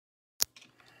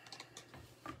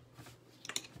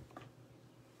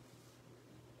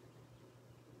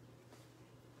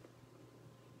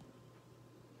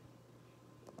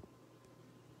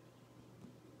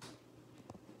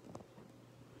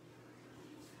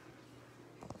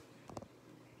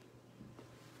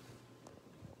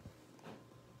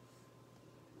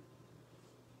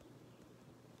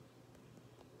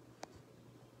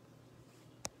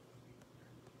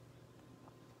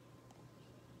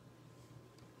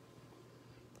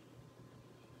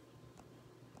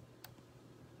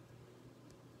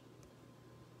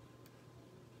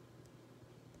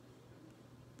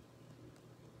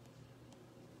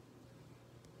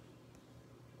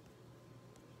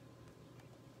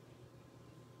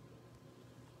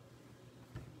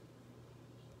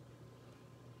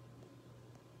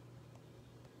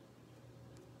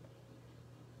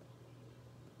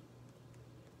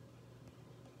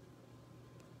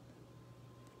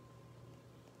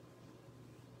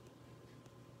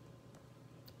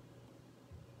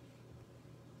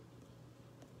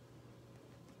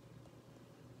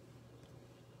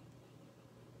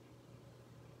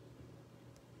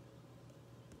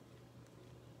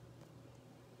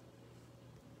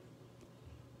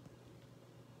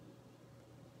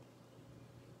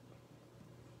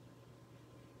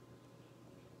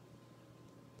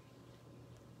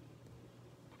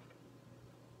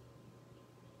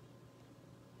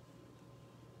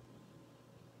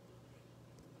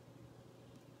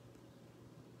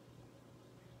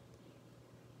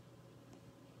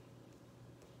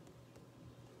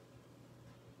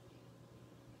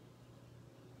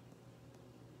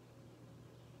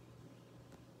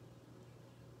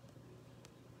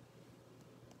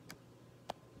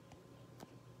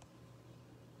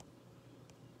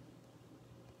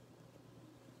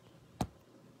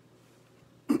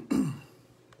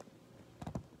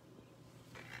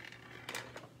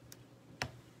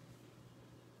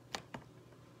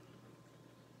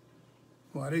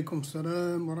وعليكم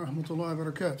السلام ورحمة الله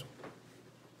وبركاته.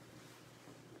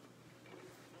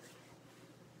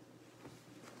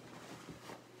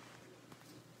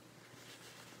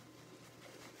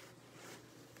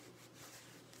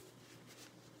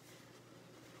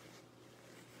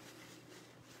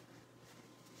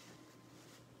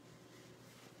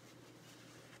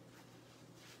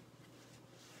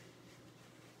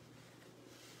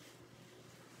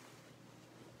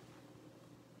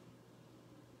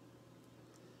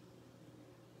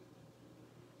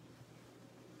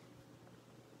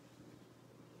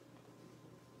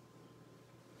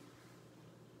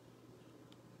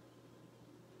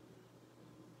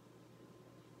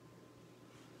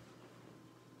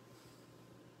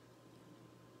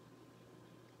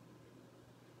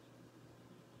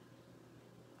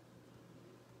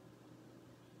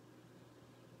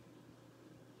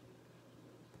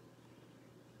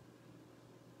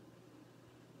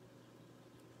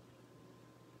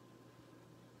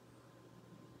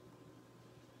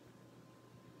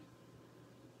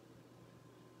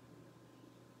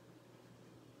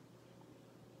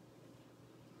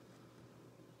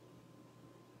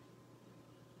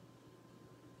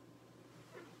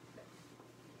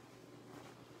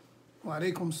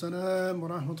 وعليكم السلام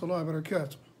ورحمة الله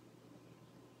وبركاته.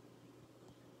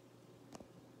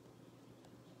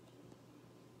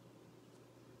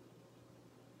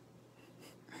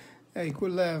 Hey,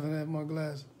 quit laughing at my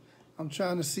glasses. I'm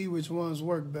trying to see which ones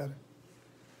work better.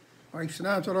 وعليكم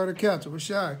السلام ورحمة الله وبركاته.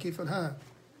 بشار كيف الحال؟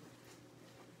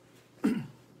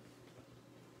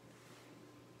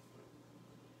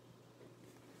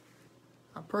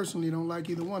 I personally don't like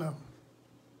either one of them.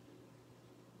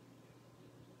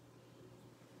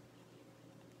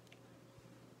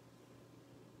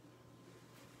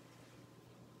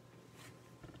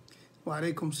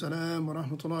 وعليكم السلام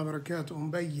ورحمة الله وبركاته.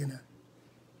 مبينة.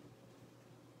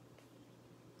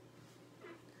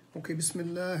 Okay, بسم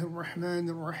الله الرحمن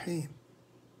الرحيم.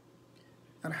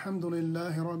 الحمد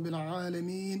لله رب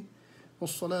العالمين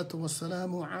والصلاة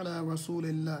والسلام على رسول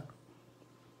الله.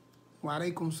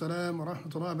 وعليكم السلام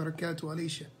ورحمة الله وبركاته.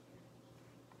 Alicia.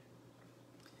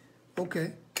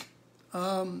 Okay.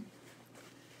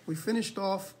 We finished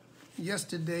off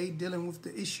yesterday dealing with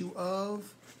the issue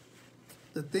of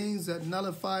the things that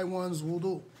nullify one's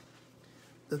wudu.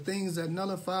 The things that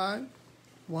nullify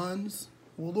one's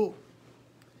wudu.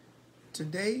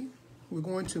 Today, we're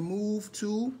going to move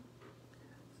to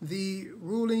the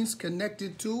rulings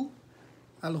connected to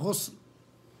al-ghusl.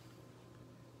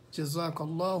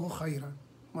 Jazakallahu khairan.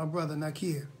 My brother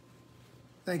Nakir.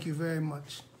 Thank you very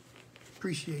much.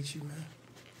 Appreciate you, man.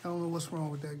 I don't know what's wrong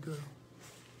with that girl.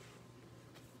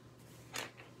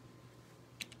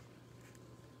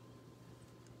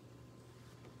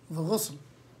 The ghusl.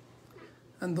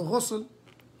 And the ghusl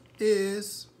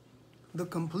is the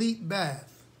complete bath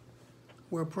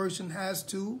where a person has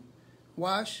to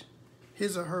wash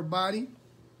his or her body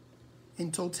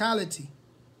in totality.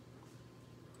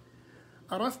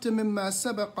 عرفت مما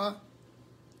سبق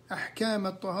أحكام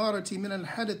الطهارة من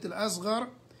الحدث الأصغر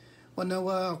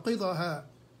ونواقضها،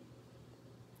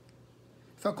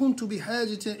 فكنت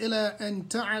بحاجة إلى أن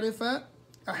تعرف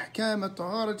أحكام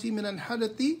الطهارة من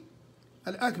الحدث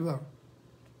الأكبر،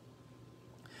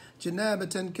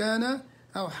 جنابة كان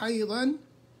أو حيضا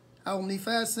أو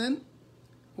نفاسا.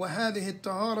 وهذه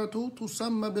الطهارة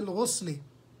تسمى بالغسل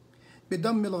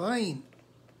بضم الغين،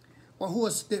 وهو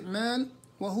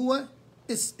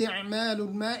استعمال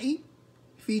الماء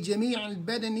في جميع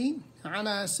البدن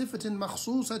على صفة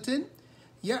مخصوصة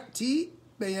يأتي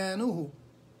بيانه.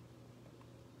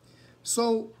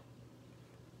 So,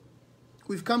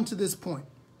 we've come to this point.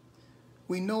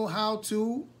 We know how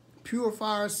to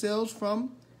purify ourselves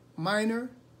from minor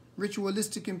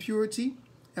ritualistic impurity,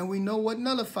 and we know what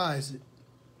nullifies it.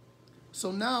 So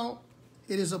now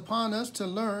it is upon us to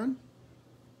learn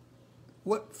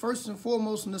what first and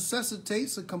foremost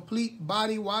necessitates a complete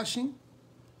body washing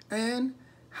and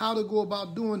how to go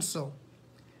about doing so,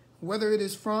 whether it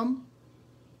is from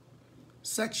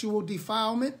sexual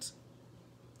defilement,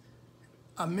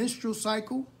 a menstrual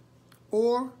cycle,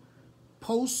 or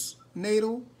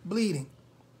postnatal bleeding.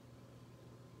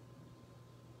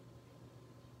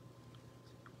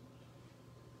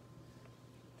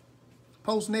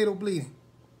 Postnatal bleeding.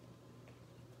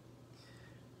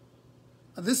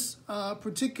 This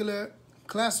particular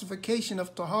classification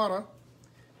of tahara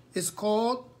is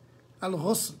called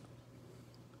al-ghusl.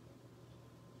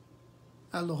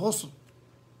 Al-ghusl.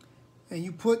 And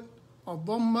you put a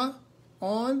dhamma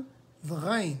on the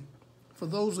ghain for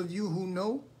those of you who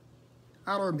know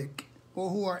Arabic or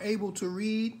who are able to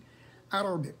read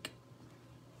Arabic.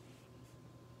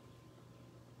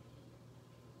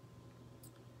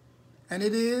 And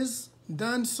it is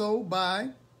done so by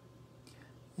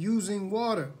using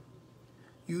water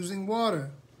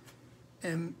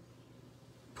and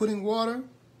putting water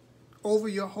over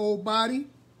your whole body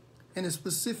in a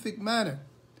specific manner.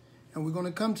 And we're going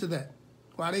to come to that.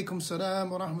 وعليكم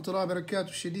السلام ورحمة الله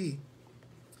وبركاته شديد.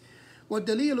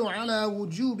 والدليل على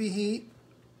وجوبه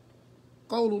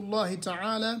قول الله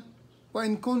تعالى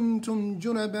وإن كنتم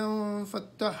جنبا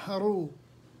فاتطهروا.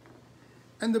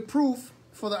 And the proof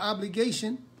for the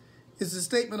obligation is the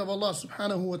statement of Allah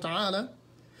subhanahu wa ta'ala.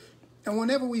 And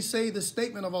whenever we say the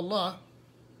statement of Allah,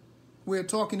 we're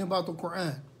talking about the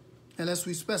Quran, unless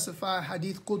we specify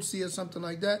hadith Qudsi or something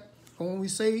like that. But when we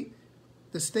say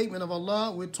the statement of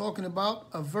Allah, we're talking about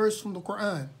a verse from the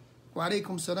Quran. Wa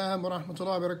alaykum salam wa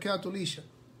rahmatullahi wa barakatuh lisha.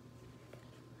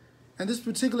 And this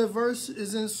particular verse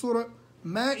is in Surah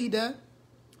Ma'idah,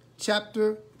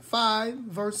 chapter 5,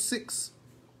 verse 6.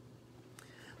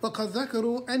 وَقَدْ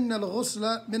ذَكَرُوا أَنَّ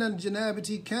الْغُسْلَ مِنَ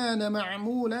الْجَنَابَةِ كَانَ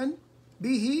مَعْمُولًا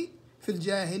بِهِ في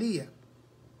الجاهلية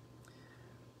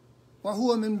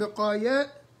وهو من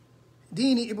بقايا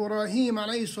دين إبراهيم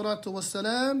عليه الصلاة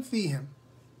والسلام فيهم.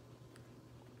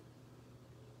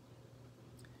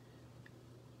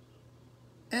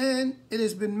 And it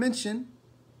has been mentioned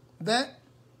that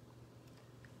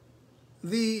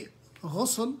the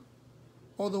ghusl,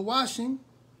 or the washing,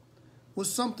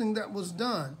 was something that was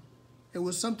done. It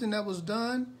was something that was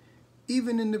done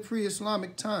even in the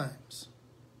pre-Islamic times,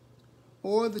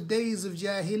 or the days of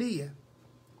Jahiliyyah,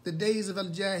 the days of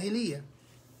Al-Jahiliyyah.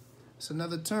 It's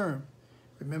another term.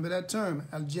 Remember that term,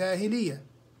 Al-Jahiliyyah.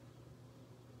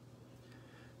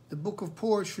 The book of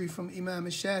poetry from Imam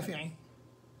al-Shafi'i.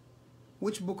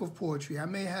 Which book of poetry? I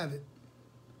may have it.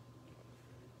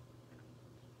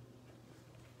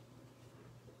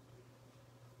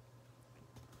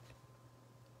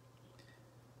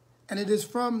 And it is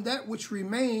from that which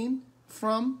remained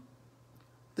from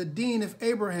the deen of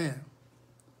Abraham,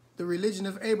 the religion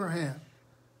of Abraham.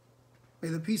 May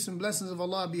the peace and blessings of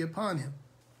Allah be upon him.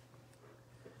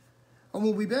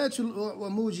 وموجبات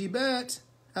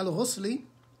الغسل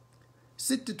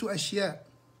ستة أشياء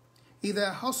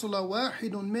إذا حصل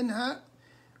واحد منها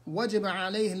وجب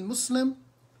على المسلم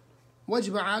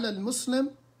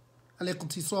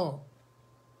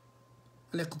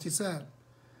الاغتسال.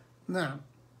 نعم.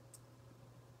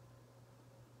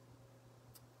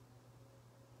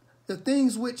 The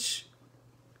things which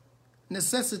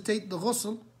necessitate the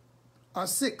ghusl are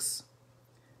 6.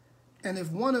 And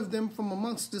if one of them from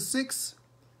amongst the 6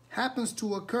 happens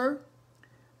to occur,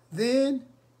 then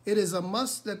it is a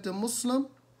must that the Muslim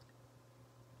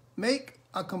make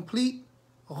a complete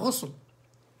ghusl,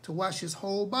 to wash his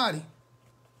whole body.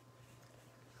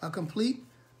 A complete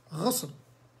ghusl.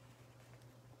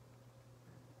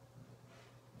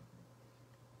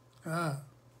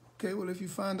 Okay, well, if you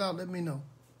find out, let me know.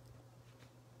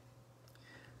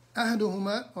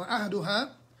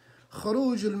 أحدها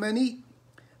خروج المني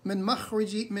من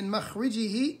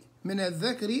مخرجه من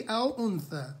الذكر أو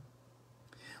أنثى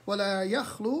ولا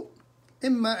يخلو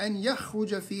إما أن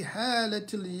يخرج في حالة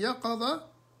اليقظة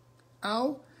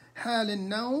أو حال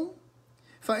النوم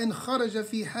فإن خرج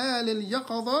في حال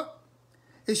اليقظة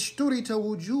اشترط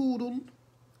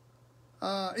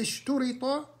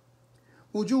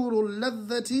وجور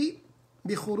اللذة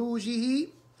بخروجه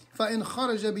فإن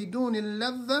خرج بدون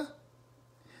اللذة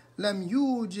لم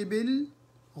يوجب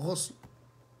الغسل.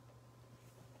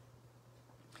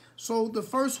 So the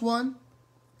first one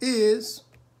is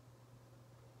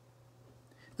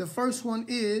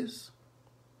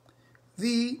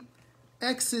the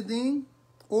exiting,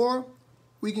 or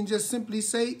we can just simply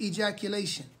say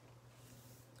ejaculation.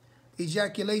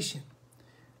 Ejaculation,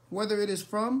 whether it is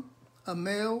from a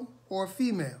male or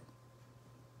female.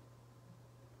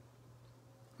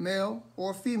 Male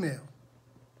or female.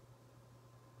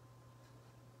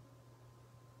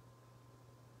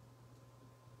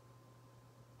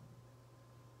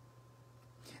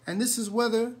 And this is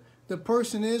whether the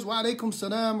person is, wa alaykum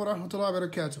salam wa rahmatullahi wa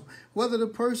barakatuh, whether the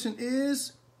person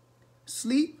is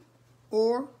asleep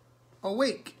or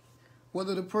awake.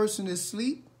 Whether the person is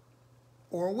asleep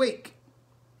or awake.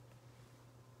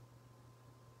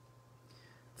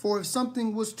 For if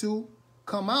something was to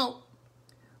come out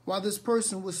while this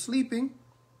person was sleeping,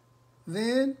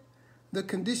 then the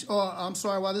condition,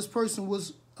 while this person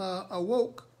was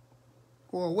awoke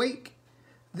or awake,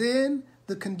 then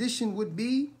the condition would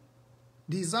be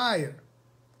desire.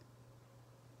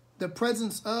 The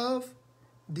presence of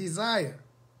desire.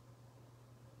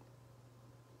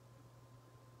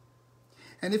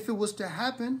 And if it was to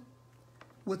happen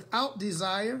without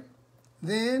desire,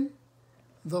 then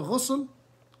the ghusl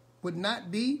would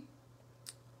not be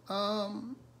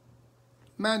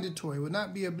mandatory, would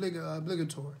not be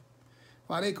obligatory.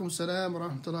 Wa alaikum salam wa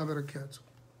rahmatullahi wa barakatuh.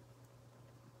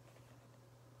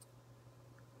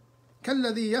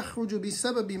 كالذي يخرج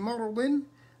بسبب مرض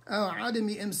أو عدم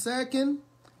إمساك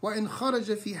وإن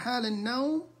خرج في حال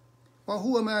النوم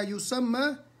وهو ما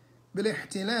يسمى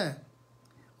بالاحتلام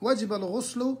وجب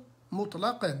الغسل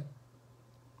مطلقا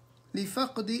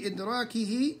لفقد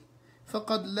إدراكه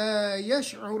فقد لا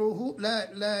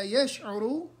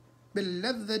يشعر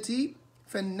باللذة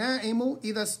فالنائم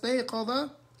إذا استيقظ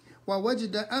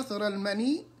ووجد أثر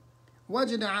المني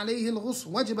وجب عليه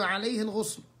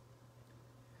الغسل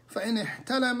فإن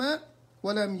احتلم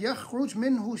ولم يخرج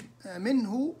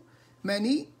منه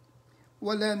مني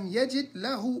ولم يجد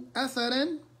له أثرا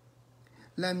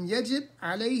لم يجب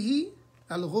عليه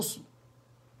الغسل.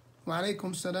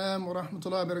 وعليكم السلام ورحمة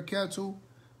الله وبركاته,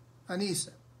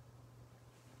 Anisa.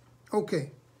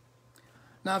 Okay.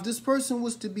 Now, if this person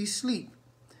was to be asleep,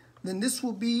 then this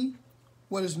will be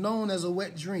what is known as a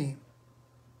wet dream.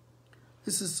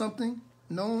 This is something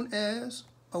known as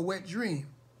a wet dream.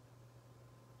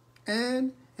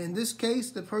 And in this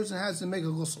case, the person has to make a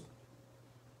ghusl.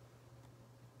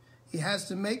 He has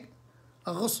to make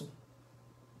a ghusl.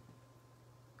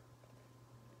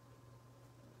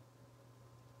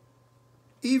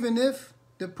 Even if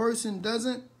the person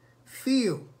doesn't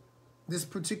feel this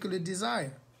particular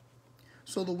desire.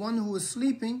 So the one who is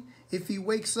sleeping, if he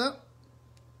wakes up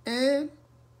and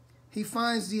he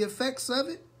finds the effects of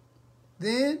it,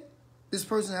 then this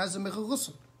person has to make a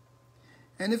ghusl.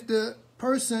 And if the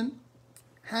person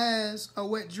has a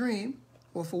wet dream,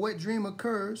 or if a wet dream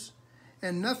occurs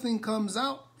and nothing comes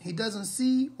out, he doesn't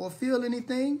see or feel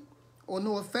anything or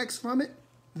no effects from it,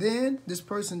 then this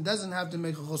person doesn't have to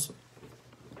make a ghusl.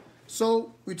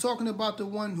 So we're talking about the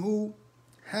one who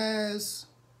has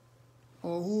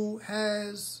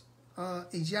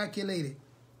ejaculated,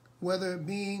 whether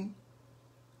being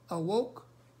awoke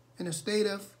in a state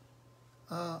of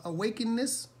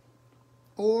awakeness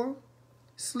or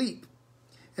sleep.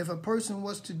 If a person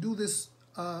was to do this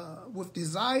with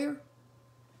desire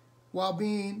while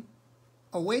being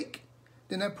awake,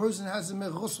 then that person has to make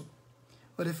ghusl.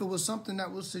 But if it was something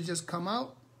that was to just come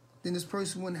out, then this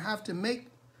person wouldn't have to make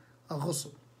a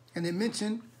ghusl. And they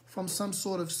mentioned from some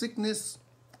sort of sickness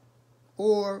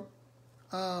or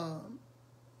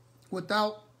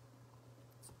without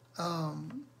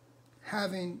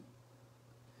having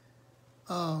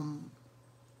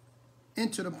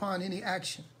entered upon any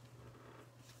action.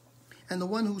 And the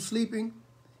one who's sleeping,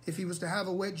 if he was to have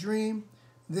a wet dream,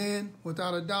 then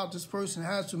without a doubt this person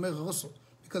has to make a ghusl,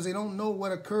 because they don't know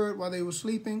what occurred while they were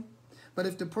sleeping. But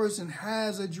if the person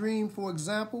has a dream, for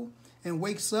example, and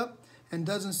wakes up and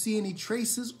doesn't see any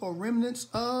traces or remnants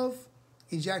of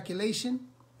ejaculation,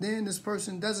 then this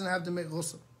person doesn't have to make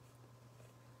ghusl.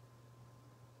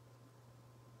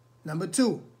 Number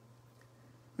 2,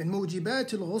 من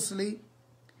موجبات الغسل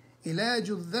علاج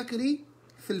الذكر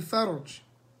في الفرج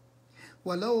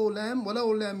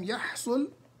ولو لم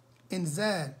يحصل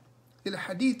إنزال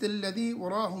للحديث الذي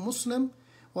وراه مسلم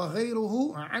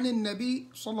وغيره عن النبي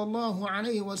صلى الله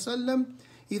عليه وسلم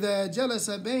إذا جلس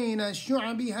بين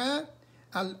شعبها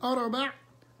الأربع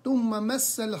ثم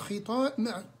مس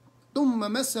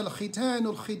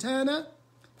الختان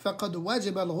فقد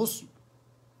وجب الغسل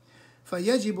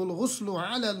فيجب الغسل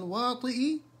على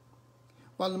الواطئ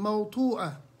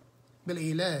والموطوء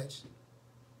بالعلاج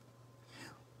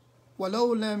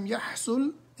ولو لم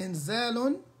يحصل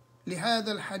إنزال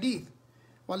لهذا الحديث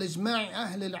والإجماع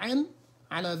أهل العلم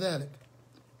على ذلك.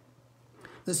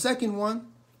 The second one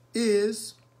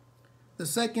is the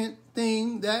second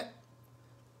thing that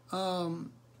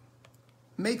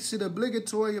makes it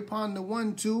obligatory upon the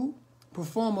one to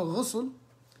perform a ghusl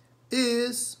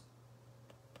is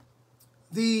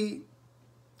the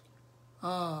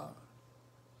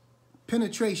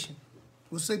penetration.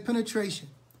 We'll say penetration.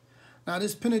 Now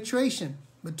this penetration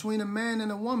between a man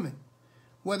and a woman,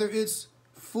 whether it's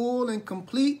full and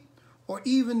complete or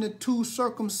even the two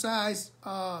circumcised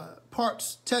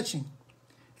parts touching.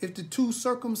 If the two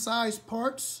circumcised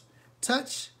parts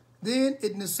touch, then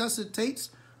it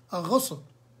necessitates a ghusl,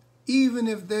 even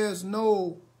if there's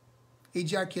no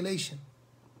ejaculation.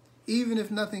 Even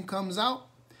if nothing comes out,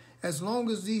 as long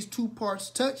as these two parts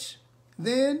touch,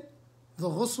 then the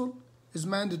ghusl is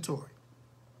mandatory.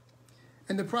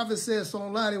 And the Prophet says,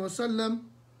 sallallahu alaihi wasallam,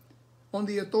 on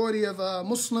the authority of a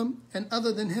Muslim and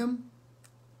other than him,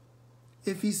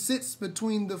 if he sits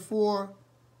between the four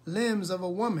limbs of a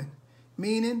woman,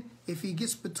 meaning if he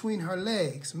gets between her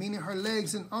legs, meaning her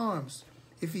legs and arms,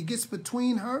 if he gets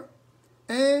between her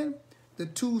and the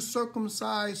two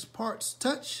circumcised parts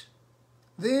touch,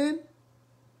 then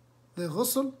the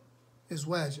ghusl is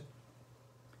wajib.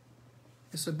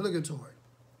 It's obligatory.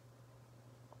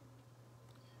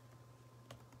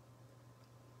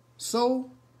 So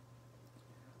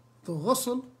the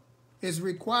ghusl is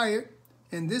required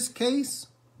in this case,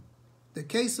 the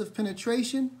case of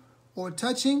penetration or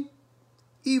touching,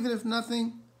 even if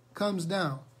nothing comes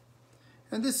down.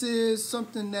 And this is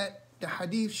something that the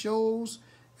hadith shows,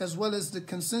 as well as the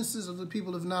consensus of the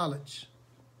people of knowledge.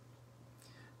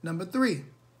 Number 3,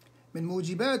 من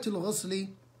موجبات الغسل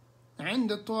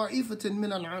عند طائفة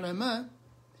من العلماء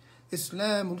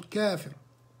إسلام الكافر،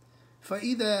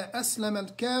 فإذا أسلم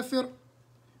الكافر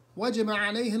وجب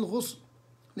عليه الغسل،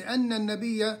 لأن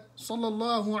النبي صلى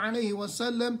الله عليه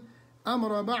وسلم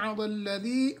أمر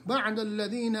بعد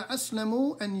الذين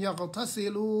أسلموا أن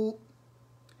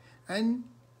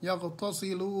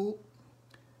يغتسلوا.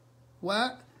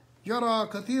 ويرى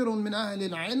كثير من أهل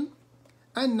العلم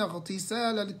أن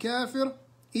اغتسال الكافر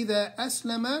إذا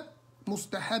أسلم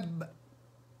مستحب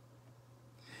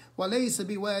وليس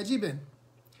بواجب،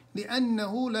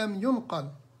 لأنه لم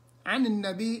ينقل عن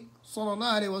النبي صلى الله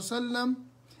عليه وسلم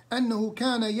أنه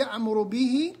كان يأمر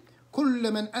به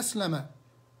كل من أسلم،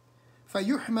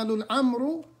 فيحمل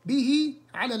الأمر به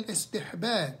على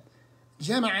الاستحباب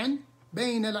جمعا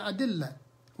بين الأدلة،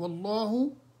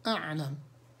 والله أعلم.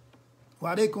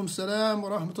 وعليكم السلام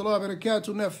ورحمة الله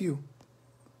وبركاته, nephew.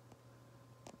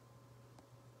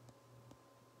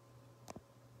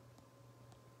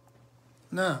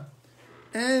 Now,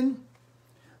 and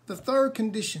the third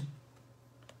condition,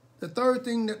 the third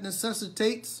thing that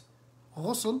necessitates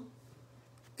ghusl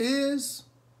is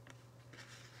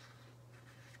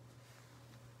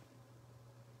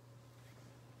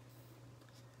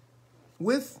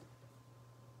with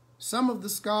some of the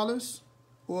scholars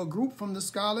or a group from the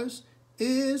scholars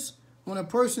is when a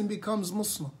person becomes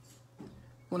Muslim,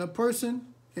 when a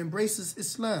person embraces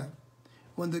Islam,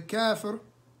 when the kafir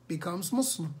becomes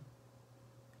Muslim.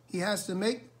 He has to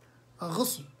make a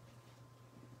ghusl.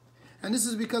 And this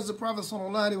is because the Prophet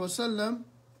ﷺ,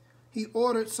 he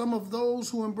ordered some of those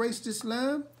who embraced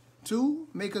Islam to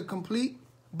make a complete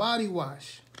body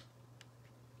wash.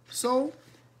 So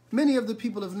many of the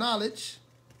people of knowledge,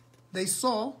 they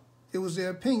saw, it was their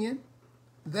opinion,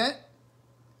 that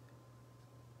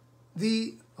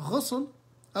the ghusl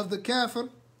of the kafir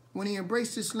when he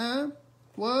embraced Islam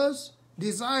was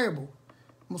desirable,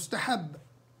 mustahab,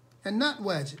 and not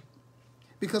wajib.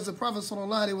 Because the Prophet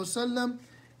ﷺ,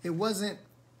 it wasn't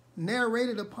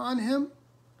narrated upon him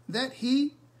that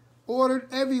he ordered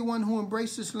everyone who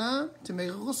embraced Islam to make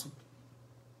a ghusl.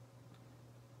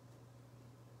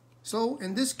 So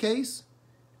in this case,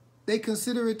 they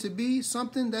consider it to be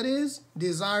something that is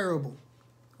desirable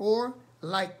or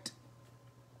liked.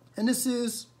 And this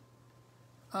is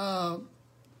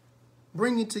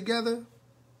bringing together,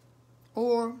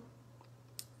 or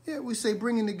we say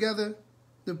bringing together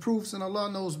the proofs, and Allah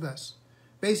knows best.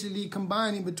 Basically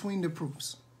combining between the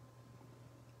proofs.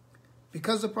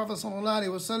 Because the Prophet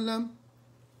ﷺ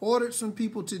ordered some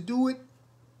people to do it,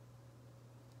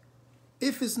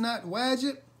 if it's not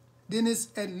wajib, then it's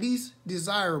at least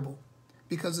desirable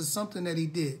because it's something that he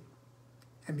did.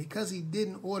 And because he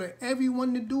didn't order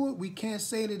everyone to do it, we can't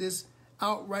say that it's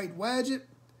outright wajib,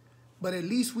 but at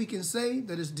least we can say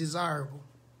that it's desirable.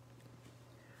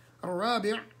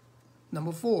 Al-Rabi',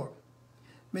 number 4.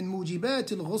 من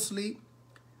موجبات الغسل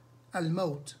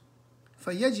الموت،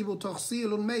 فيجب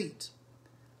تغسيل الميت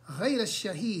غير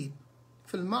الشهيد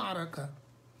في المعركة،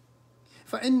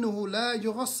 فإنه لا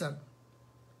يغسل،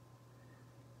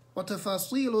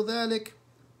 وتفاصيل ذلك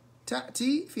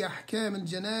تأتي في أحكام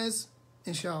الجنائز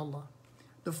إن شاء الله.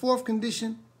 The fourth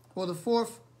condition, or the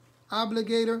fourth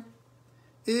obligator,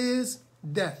 is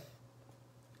death.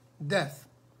 Death.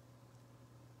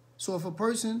 So if a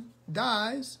person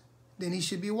dies, then he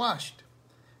should be washed.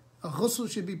 A ghusl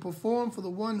should be performed for the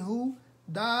one who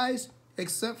dies,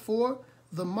 except for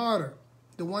the martyr,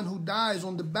 the one who dies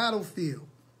on the battlefield.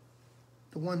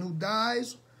 The one who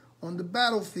dies on the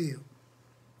battlefield.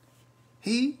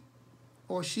 He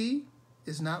or she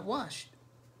is not washed.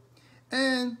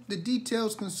 And the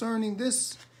details concerning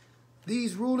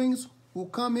these rulings will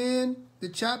come in the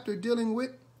chapter dealing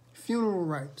with funeral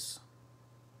rites.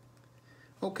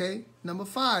 Okay, number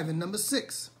 5 and number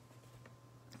 6.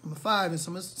 Number 5 and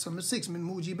number 6. من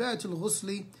موجبات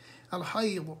الغسل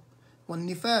الحيض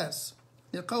والنفاس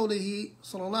لقوله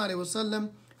صلى الله عليه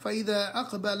وسلم فإذا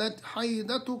أقبلت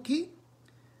حيضتك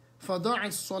فضع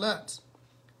الصلاة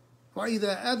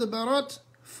وإذا أدبرت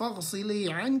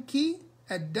فاغسلي عنك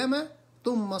الدم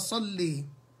ثم صلي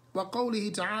وقوله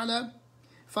تعالى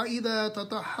فإذا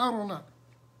تطهرن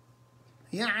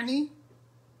يعني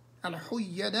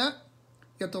الحيض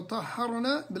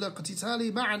يتطهرن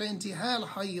بالاغتسال بعد انتهاء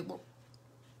الحيض.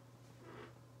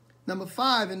 Number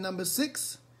 5 and number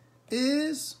 6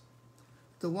 is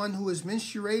the one who is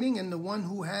menstruating and the one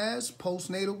who has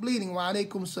postnatal bleeding. Wa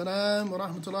alaikum salam wa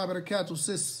rahmatullahi wa barakatuh,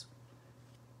 sis.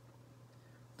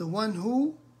 The one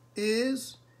who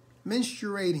is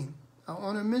menstruating,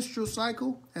 on a menstrual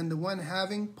cycle, and the one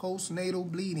having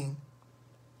postnatal bleeding.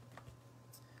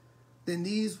 Then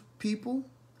these people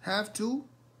have to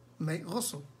make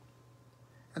ghusl.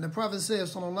 And the Prophet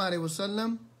says, sallallahu alaihi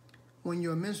wasallam, when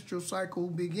your menstrual cycle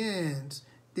begins,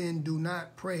 then do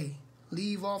not pray.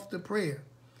 Leave off the prayer.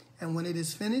 And when it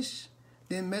is finished,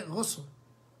 then make ghusl.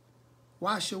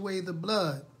 Wash away the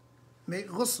blood. Make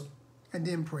ghusl. And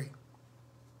then pray.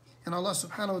 And Allah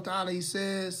subhanahu wa ta'ala, He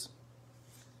says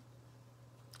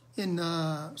in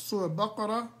Surah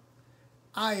Baqarah,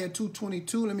 Ayah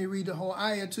 222, let me read the whole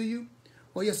ayah to you.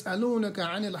 وَيَسْأَلُونَكَ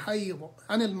عَنِ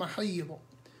الْمَحِيضِ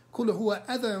قُلْ هُوَ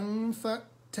أَذًى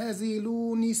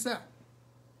فَاعْتَزِلُوا النِّسَاءَ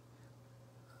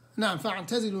نعم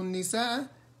فاعتزلوا النساء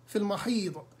في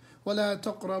المحيض ولا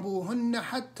تقربوهن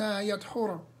حتى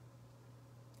يطهرن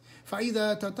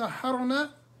فإذا تطهرن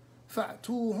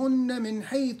فأتوهن من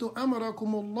حيث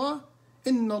أمركم الله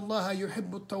إن الله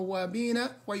يحب التوابين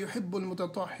ويحب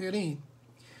المتطهرين.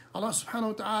 Allah subhanahu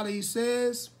wa ta'ala, He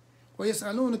says,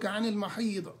 وَيَسْأَلُونَكَ عَنِ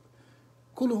الْمَحِيضِ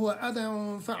قُلْ هُوَ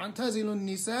أَذًى فَاعْتَزِلُوا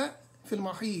النِّسَاءَ فِي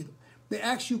الْمَحِيضِ. They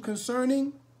ask you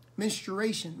concerning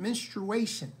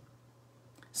menstruation.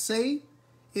 Say,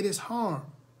 it is harm.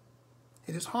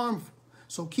 It is harmful.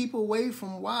 So keep away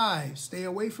from wives. Stay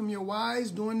away from your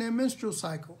wives during their menstrual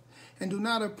cycle. And do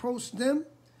not approach them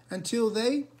until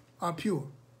they are pure.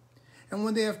 And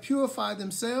when they have purified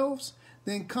themselves,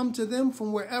 then come to them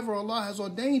from wherever Allah has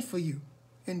ordained for you.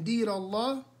 Indeed,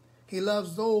 Allah, He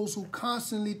loves those who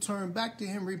constantly turn back to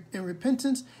Him in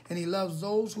repentance, and He loves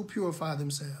those who purify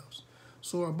themselves.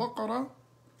 Surah Baqarah,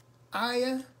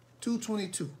 Ayah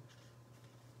 222.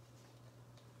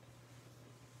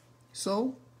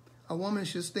 So, a woman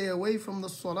should stay away from the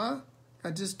salah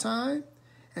at this time,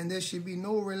 and there should be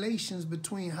no relations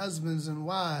between husbands and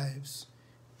wives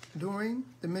during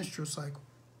the menstrual cycle.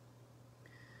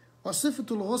 وصفة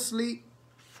الغسل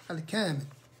الكامل.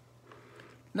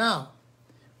 Now,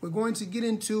 we're going to get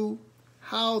into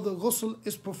how the ghusl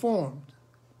is performed.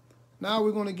 Now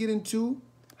we're going to get into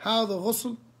how the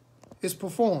ghusl is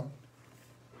performed.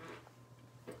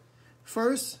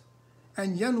 First,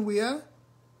 أن ينوي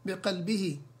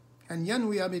بقلبه. أن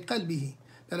ينوي بقلبه.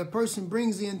 That a person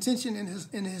brings the intention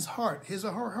in his heart, his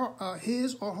or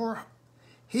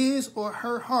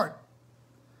her heart.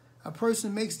 A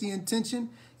person makes the intention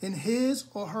in his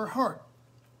or her heart.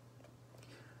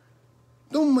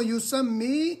 ثم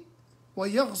يسمي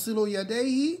ويغسل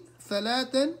يديه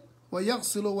ثلاثا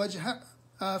ويغسل وجه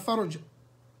فرج.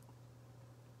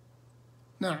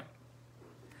 نعم.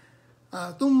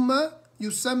 ثم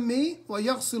يسمي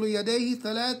ويغسل يديه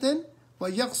ثلاثا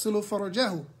ويغسل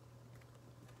فرجه.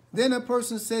 Then a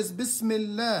person says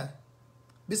Bismillah.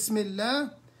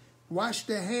 Bismillah. Wash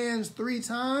the hands 3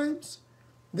 times.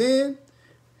 Then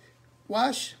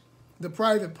wash the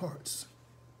private parts.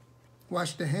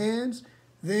 Wash the hands,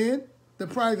 then the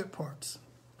private parts.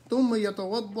 ثم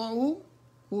يتوضأ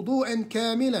وضوءا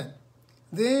كاملا.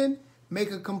 Then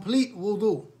make a complete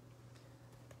wudu.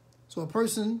 So a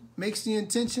person makes the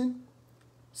intention,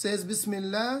 says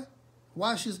Bismillah,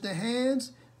 washes the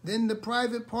hands, then the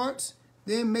private parts,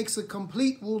 then makes a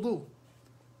complete wudu.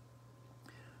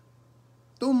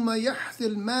 ثم يحث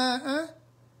الماء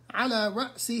على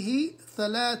رأسه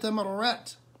 3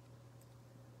 مرات.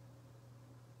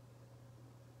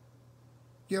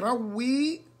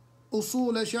 يروي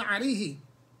أصول شعره.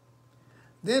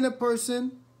 Then a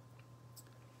person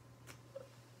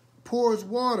pours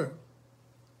water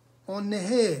on the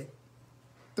head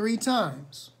 3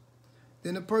 times.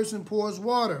 Then a person pours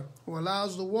water or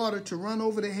allows the water to run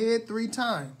over the head 3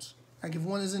 times. Like if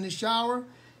one is in the shower,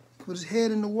 put his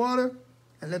head in the water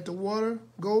and let the water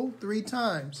go 3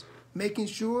 times, making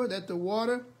sure that the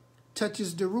water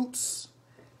touches the roots,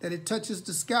 that it touches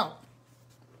the scalp.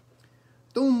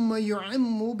 ثم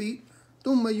يعم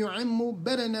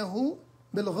بدنه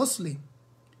بالغسل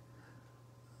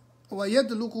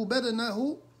ويدلك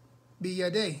بدنه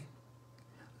بيديه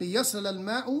ليصل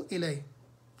الماء إليه.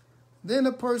 Then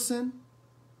a person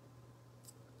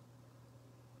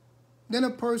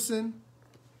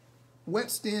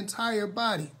wets the entire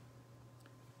body.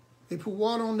 They put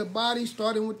water on the body,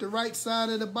 starting with the right side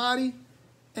of the body,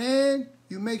 and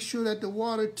you make sure that the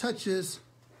water touches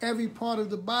every part of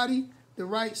the body, the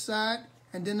right side,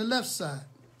 and then the left side.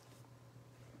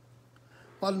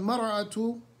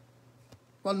 وَالْمَرْأَةُ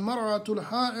والمرأة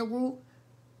الحائض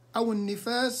أو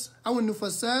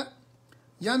النفساء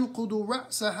ينقض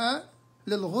رأسها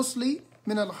للغسل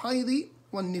من الحيض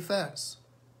والنفاس.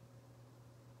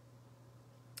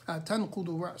 تنقض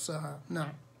رأسها،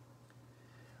 نعم.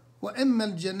 وأما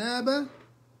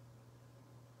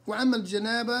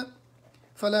الجنابة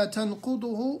فلا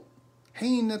تنقضه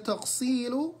حين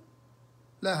تغسيل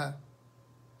لها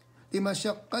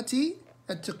لمشقة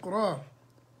التقرار،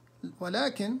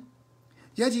 ولكن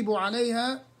يجب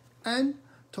عليها أن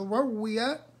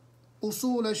تروي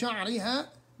أصول شعرها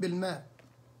بالماء.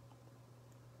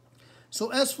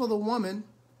 So as for the woman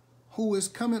who is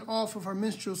coming off of her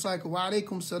menstrual cycle, wa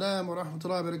alaykum salam wa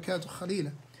rahmatullahi wa barakatuh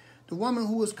khalila, the woman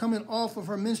who is coming off of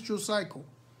her menstrual cycle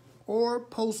or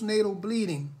postnatal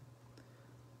bleeding,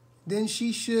 then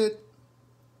she should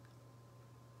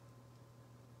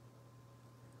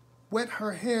wet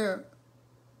her hair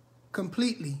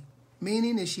completely,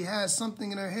 meaning if she has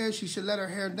something in her hair, she should let her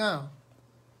hair down.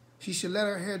 She should let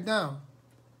her hair down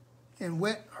and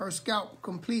wet her scalp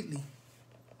completely.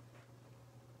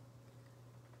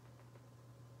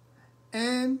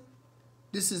 And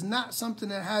this is not something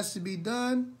that has to be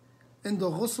done in the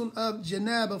ghusl of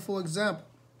janaba, for example,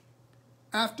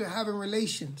 after having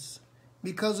relations,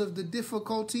 because of the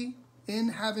difficulty in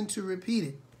having to repeat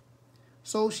it.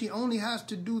 So she only has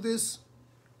to do this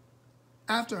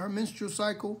after her menstrual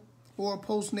cycle or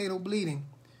postnatal bleeding.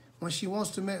 When she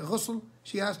wants to make ghusl,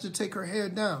 she has to take her hair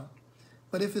down.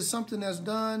 But if it's something that's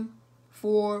done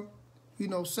for,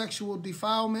 sexual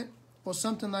defilement or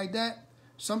something like that,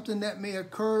 something that may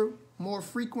occur more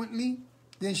frequently,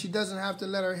 then she doesn't have to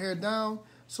let her hair down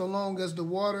so long as the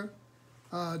water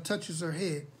touches her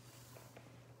head.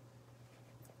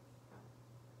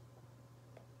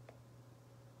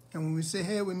 And when we say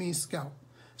hair, we mean scalp.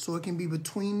 So it can be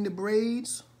between the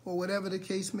braids or whatever the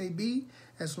case may be,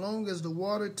 as long as the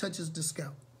water touches the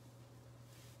scalp.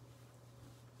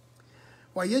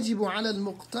 ويجب على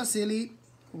المغتسل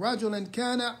رجلا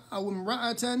كان أو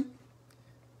امرأة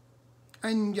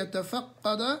أن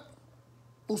يتفقد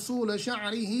أصول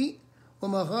شعره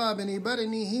ومغابن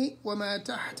برنه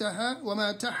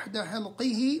وما تحت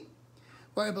حلقه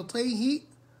وإبطيه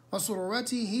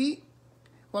وسرته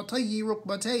وطي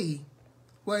ركبتيه،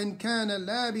 وإن كان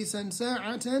لابسا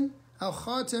ساعة أو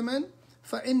خاتما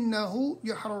فإنه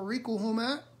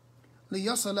يحركهما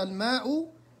ليصل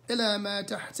الماء إلى ما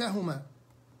تحتهما.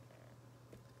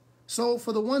 So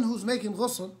for the one who's making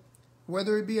ghusl,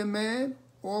 whether it be a man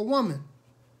or a woman,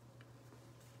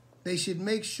 they should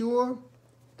make sure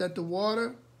that the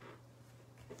water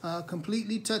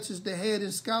completely touches the head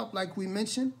and scalp, like we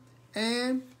mentioned,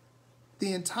 and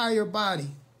the entire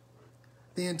body.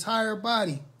 The entire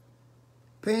body.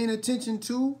 Paying attention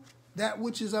to that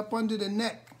which is up under the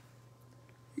neck.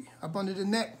 Up under the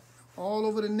neck, all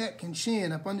over the neck and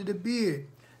chin, up under the beard,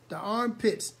 the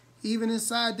armpits, even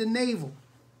inside the navel,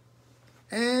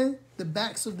 and the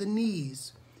backs of the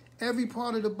knees. Every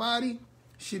part of the body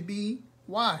should be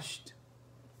washed.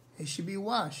 It should be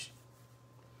washed.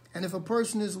 And if a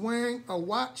person is wearing a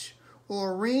watch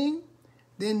or a ring,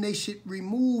 then they should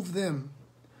remove them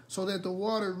so that the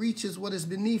water reaches what is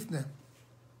beneath them.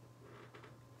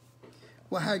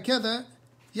 وهكذا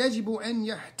يجب أن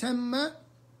يهتم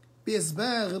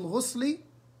بإسباغ الغسل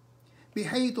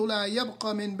بحيث لا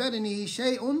يبقى من بدنه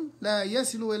شيء لا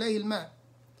يصل إليه الماء.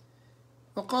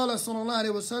 وقال صلى الله عليه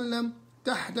وسلم: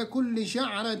 تحت كل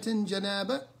شعرة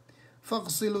جنابة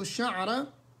فاغسلوا الشعر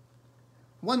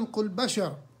وانقوا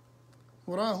البشر.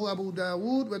 وراه أبو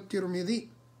داود والترمذي.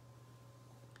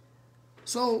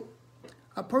 So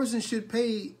a person should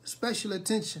pay special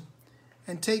attention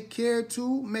and take care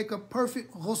to make a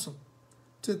perfect ghusl,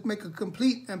 to make a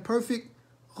complete and perfect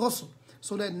ghusl,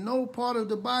 so that no part of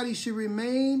the body should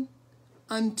remain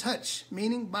untouched,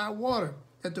 meaning by water,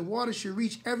 that the water should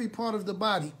reach every part of the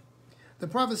body. The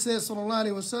Prophet says, sallallahu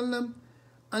alaihi wasallam,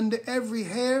 under every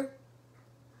hair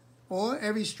or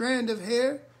every strand of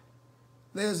hair,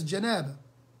 there's janaba.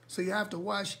 So you have to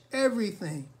wash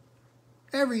everything.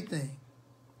 Everything.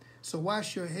 So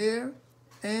wash your hair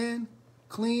and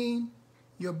clean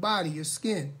your body, your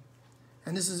skin.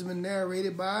 And this has been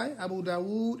narrated by Abu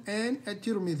Dawood and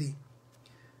At-Tirmidhi.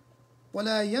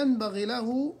 ولا ينبغي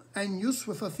له أن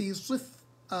يسوف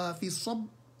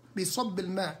بصب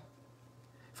الماء،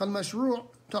 فالمشروع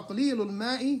تقليل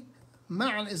الماء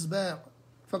مع الإسباغ،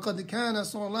 فقد كان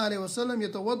صلى الله عليه وسلم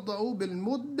يتوضأ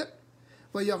بالمد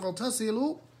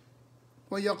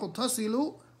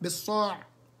ويغتسل بالصاع،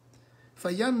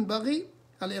 فينبغي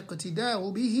الاقتداء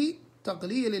به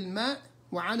تقليل الماء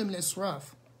وعدم الإسراف.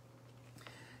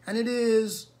 And it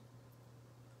is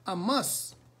a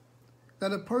must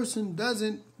that a person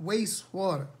doesn't waste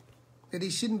water, that he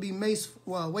shouldn't be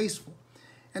wasteful.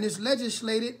 And it's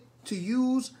legislated to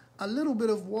use a little bit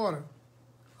of water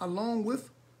along with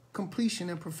completion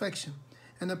and perfection.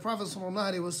 And the Prophet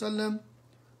ﷺ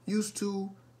used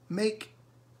to make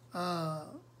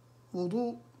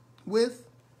wudu with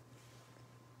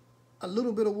a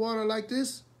little bit of water like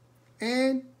this,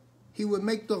 and he would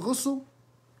make the ghusl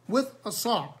with a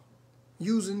saw,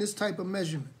 using this type of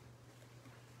measurement.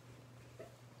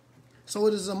 So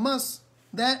it is a must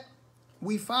that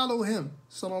we follow him,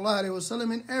 sallallahu alaihi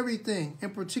wasallam, in everything,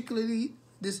 and particularly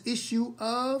this issue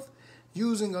of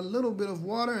using a little bit of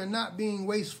water and not being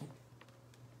wasteful.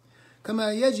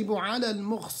 كما يجب على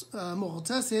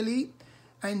المغتسل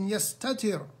أن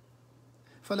يستتر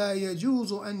فلا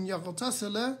يجوز أن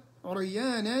يغتسل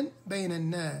عريانا بين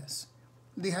الناس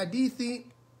لحديث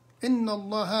إن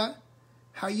الله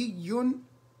حيي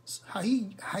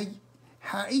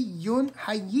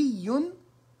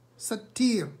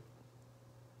ستير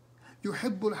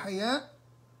يحب الحياء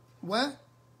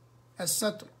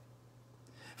والستر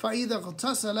فإذا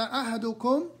اغتسل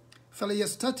أحدكم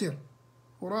فليستتر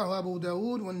رواه أبو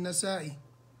داود والنسائي.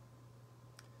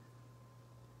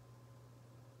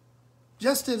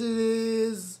 Just as it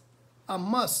is a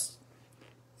must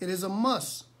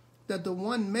that the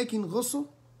one making ghusl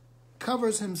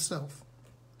covers himself,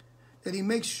 that he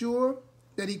makes sure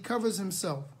that he covers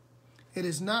himself. It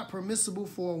is not permissible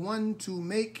for one to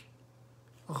make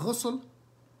ghusl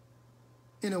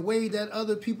in a way that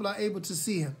other people are able to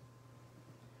see him.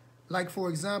 Like, for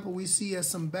example, we see at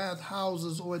some bath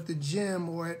houses or at the gym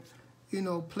or at,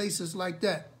 places like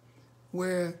that,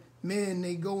 where men,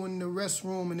 they go in the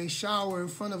restroom and they shower in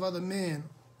front of other men,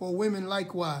 or women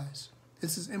likewise.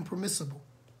 This is impermissible.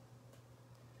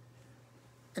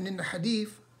 And in the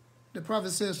hadith, the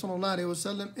Prophet says, sallallahu alaihi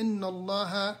wasallam, Inna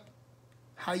Allaha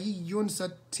hayyun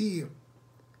satir,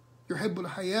 yuhibbul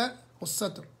haya wa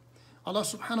satr. Allah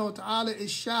subhanahu wa ta'ala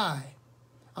is shy.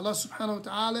 Allah subhanahu wa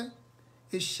ta'ala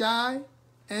is shy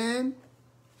and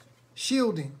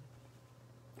shielding.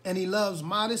 And he loves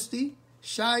modesty,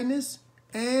 shyness,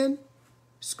 and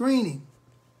screening.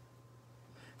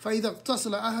 فَإِذَا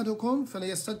اغْتَسَلَ أَحَدُكُمْ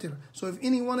فَلَيَسْتَتِرْ. So if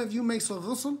any one of you makes a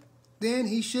ghusl, then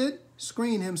he should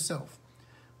screen himself.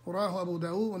 رواه أبو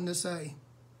داود والنسائي.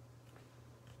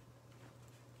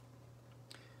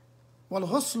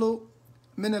 والغسل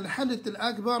من الحدث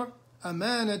الأكبر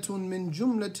أمانة من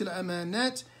جملة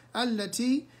الأمانات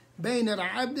التي بين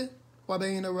العبد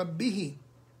وبين ربه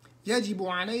يجب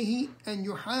عليه أن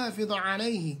يحافظ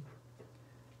عليه.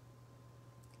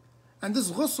 And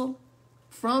this ghusl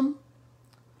from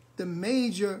the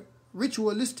major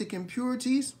ritualistic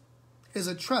impurities is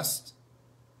a trust.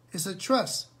 It's a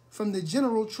trust from the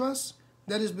general trust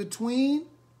that is between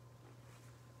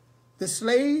the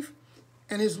slave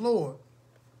and his Lord.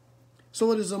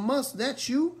 So it is a must that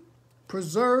you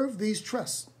preserve these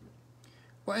trusts.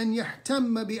 وأن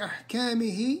يهتم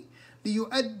بأحكامه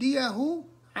ليؤديه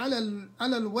على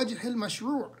الوجه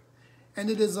المشروع. And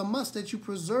it is a must that you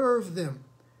preserve them,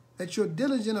 that you're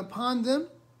diligent upon them,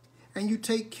 and you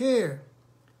take care,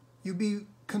 you be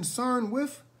concerned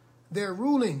with their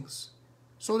rulings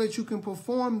so that you can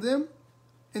perform them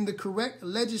in the correct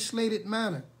legislated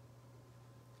manner.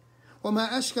 وما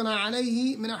أشكل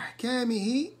عليه من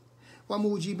أحكامه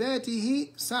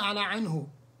وموجباته سأل عنه.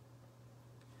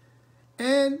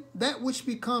 And that which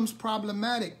becomes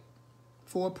problematic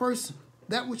for a person,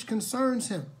 that which concerns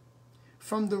him,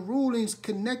 from the rulings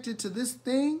connected to this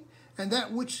thing, and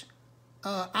that which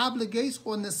obligates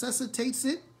or necessitates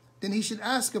it, then he should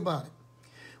ask about it.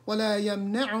 وَلَا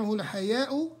يَمْنَعُهُ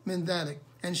الْحَيَاءُ مِنْ ذَلِكَ.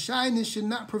 And shyness should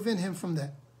not prevent him from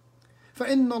that.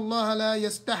 فَإِنَّ اللَّهَ لَا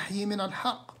يَسْتَحْيِي مِنَ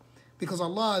الْحَقِّ. Because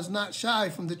Allah is not shy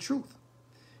from the truth.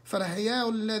 فَالْحَيَاءُ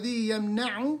الَّذِي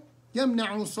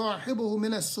يَمْنَعُ صَاحِبُهُ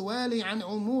مِنَ السُّؤَالِ عَنْ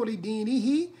أُمُورِ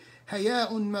دِينِهِ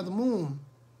حَيَاءٌ مَذْمُومٌ.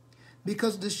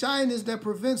 Because the shyness that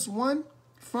prevents one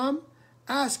from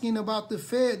asking about the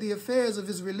affairs of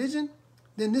his religion,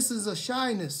 then this is a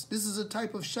shyness. This is a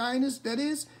type of shyness that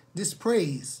is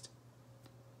dispraised.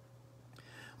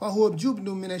 وَهُوَ جُبْنٌ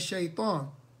مِنَ الشَّيْطَانِ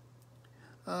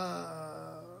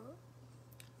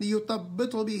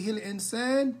لِيُطَبِّطُ بِهِ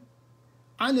الْإِنسَانِ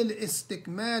عَنِ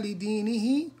الْإِسْتِكْمَالِ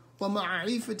دِينِهِ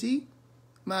وَمَعْرِفَةِ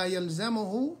مَا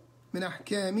يَلْزَمُهُ مِنْ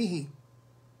أَحْكَامِهِ.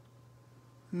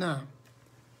 Now,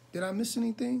 did I miss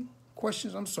anything?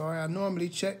 Questions? I'm sorry. I normally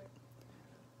check.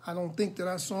 I don't think that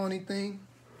I saw anything.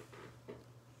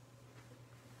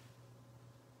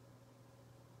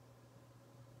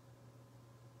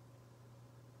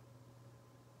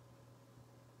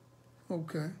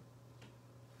 Okay.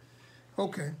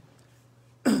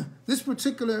 This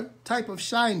particular type of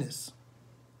shyness,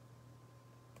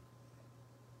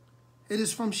 it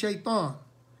is from shaitan.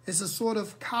 It's a sort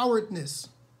of cowardice,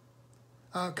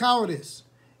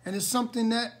 and it's something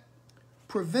that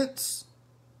prevents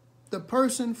the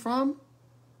person from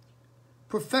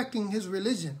perfecting his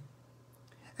religion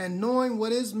and knowing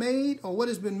what is made or what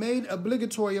has been made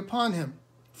obligatory upon him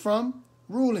from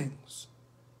rulings.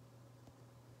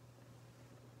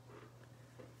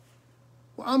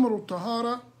 وأمر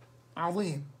الطهارة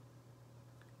عظيم.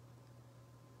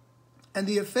 And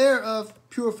the affair of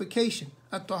purification,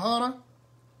 at-tahara,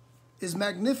 is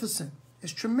magnificent,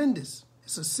 it's tremendous,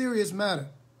 it's a serious matter.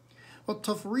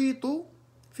 والتفريط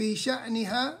في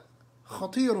شأنها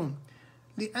خطير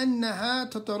لأنها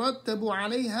تترتب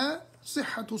عليها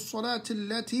صحة الصلاة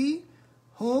التي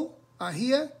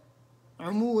هي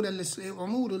عمود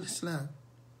الإسلام.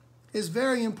 It's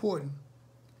very important,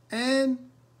 and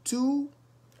to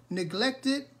neglect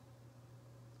it,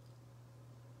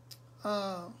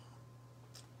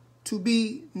 to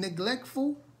be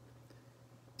neglectful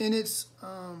in its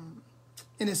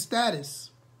status,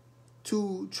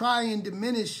 to try and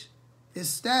diminish its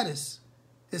status,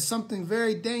 is something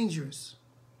very dangerous,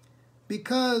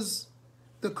 because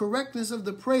the correctness of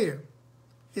the prayer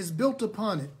is built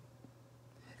upon it,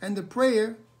 and the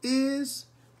prayer is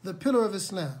the pillar of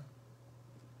Islam.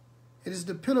 It is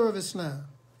the pillar of Islam.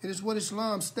 It is what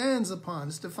Islam stands upon.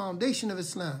 It's the foundation of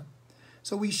Islam.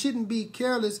 So we shouldn't be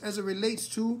careless as it relates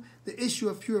to the issue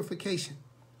of purification.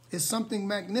 It's something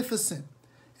magnificent.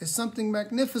 It's something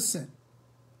magnificent.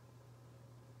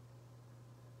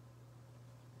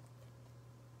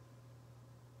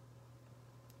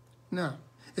 Now,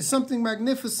 it's something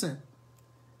magnificent.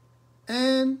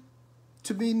 And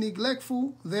to be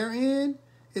neglectful therein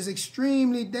is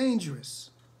extremely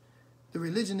dangerous. The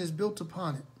religion is built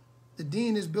upon it. The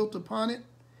deen is built upon it.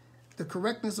 The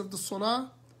correctness of the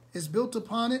salah is built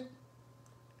upon it.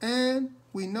 And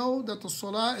we know that the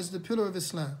salah is the pillar of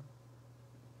Islam.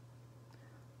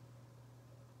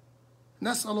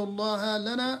 نسأل الله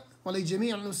لنا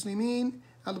ولجميع المسلمين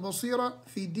البصيرة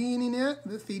في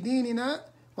ديننا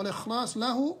والإخلاص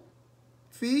له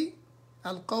في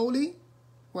القول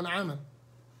والعمل.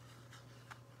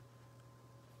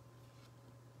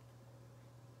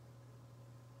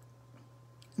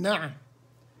 Now,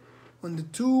 when the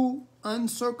two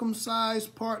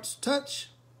uncircumcised parts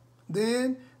touch,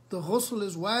 then the ghusl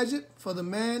is wajib for the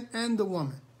man and the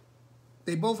woman.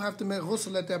 They both have to make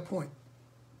ghusl at that point.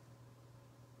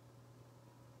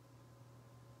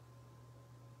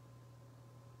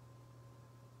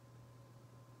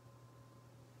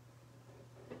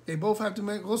 They both have to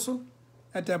make ghusl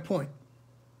at that point.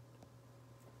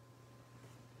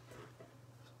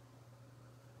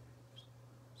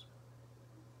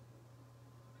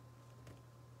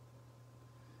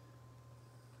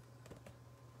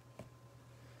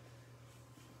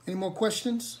 Any more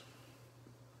questions?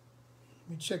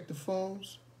 Let me check the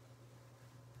phones.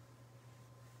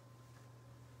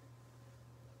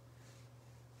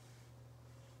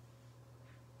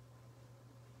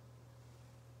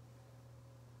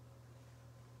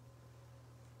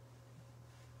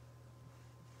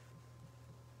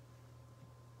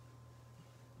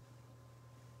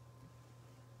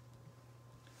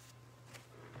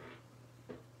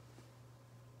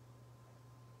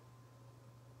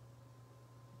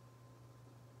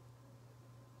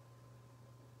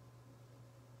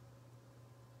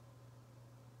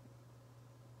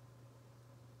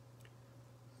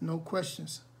 No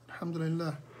questions.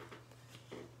 Alhamdulillah.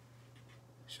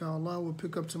 Inshallah, we'll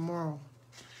pick up tomorrow.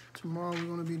 Tomorrow we're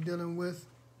going to be dealing with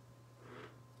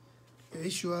the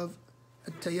issue of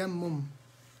at-tayammum.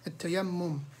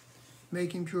 At-tayammum,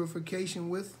 making purification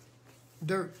with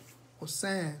dirt or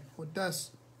sand or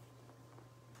dust.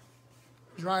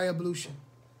 Dry ablution.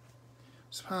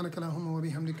 سبحانك اللهم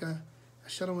وبحمدك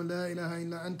أشهد أن لا إله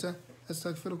إلا أنت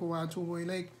أستغفرك وأتوب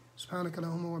إليك. سبحانك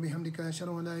اللهم وبحمدك أشهد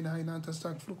أن لا إله إلا أنت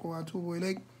أستغفرك وأتوب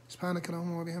إليك. سبحانك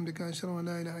اللهم وبحمدك أشهد أن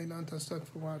لا إله إلا أنت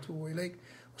أستغفرك وأتوب إليك.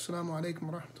 والسلام عليكم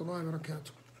ورحمة الله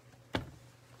وبركاته.